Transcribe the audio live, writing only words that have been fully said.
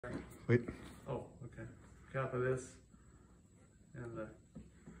Wait. Oh, okay. Cap of this in the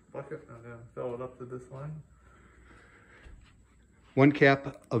bucket and then fill it up to this line. One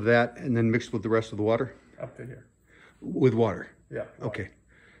cap of that and then mixed with the rest of the water? Up to here. With water? Yeah. Water.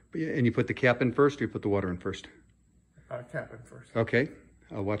 Okay. And you put the cap in first or you put the water in first? Cap in first. Okay.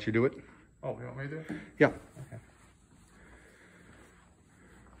 I'll watch you do it. Oh, you want me to do it? Yeah. Okay.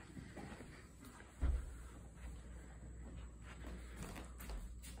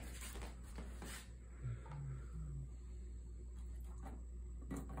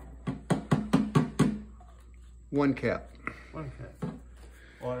 One cap. One cap.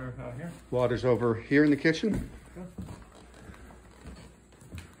 Water out here. Water's over here in the kitchen. Yeah.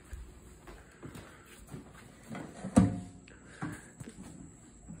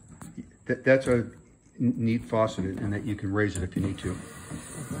 That's a neat faucet in that you can raise it if you need to.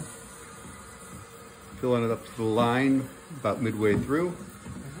 Okay. Filling it up to the line about midway through,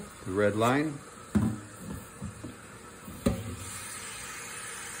 the red line.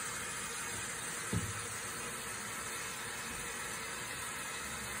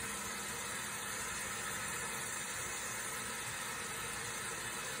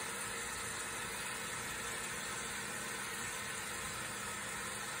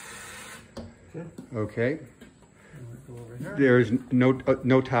 Okay. There's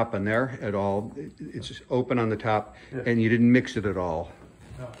no top on there at all. It's just open on the top, yeah. And you didn't mix it at all.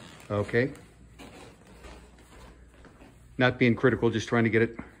 No. Okay. Not being critical, just trying to get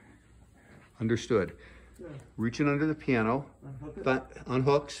it understood. Yeah. Reaching under the piano,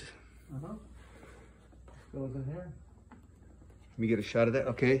 unhooks. Goes in here. Let me get a shot of that.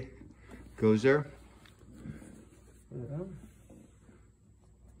 Okay. Goes there. Put it on.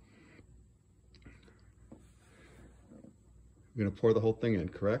 You're gonna pour the whole thing in,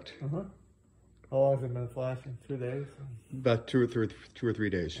 correct? How long has it been flashing? 2 days? About two or three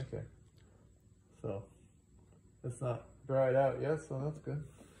days. Okay. So it's not dried out yet, so that's good.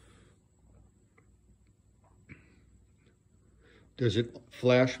 Does it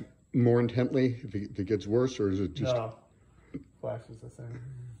flash more intently if it gets worse, or is it just? No, flashes the same.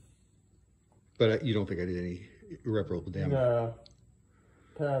 But you don't think I did any irreparable damage? No,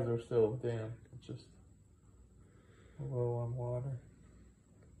 pads are still damp. It's just low on water.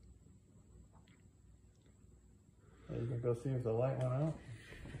 You can go see if the light went out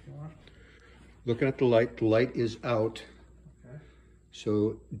if you want. Looking at the light is out. Okay.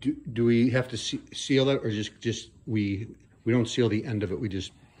 So do we have to seal it, or just we don't seal the end of it, we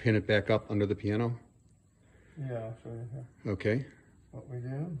just pin it back up under the piano? Yeah, I'll show you here. Okay. What we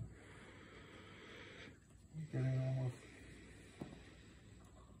do. Getting almost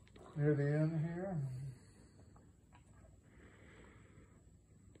near the end here.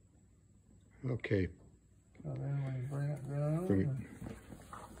 Okay. So then we bring it down.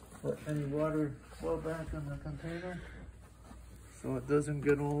 Let any water flow back in the container so it doesn't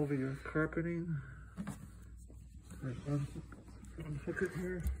get all over your carpeting. Unhook it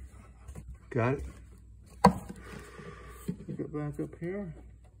here. Got it. Pick it back up here.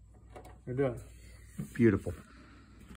 You're done. Beautiful.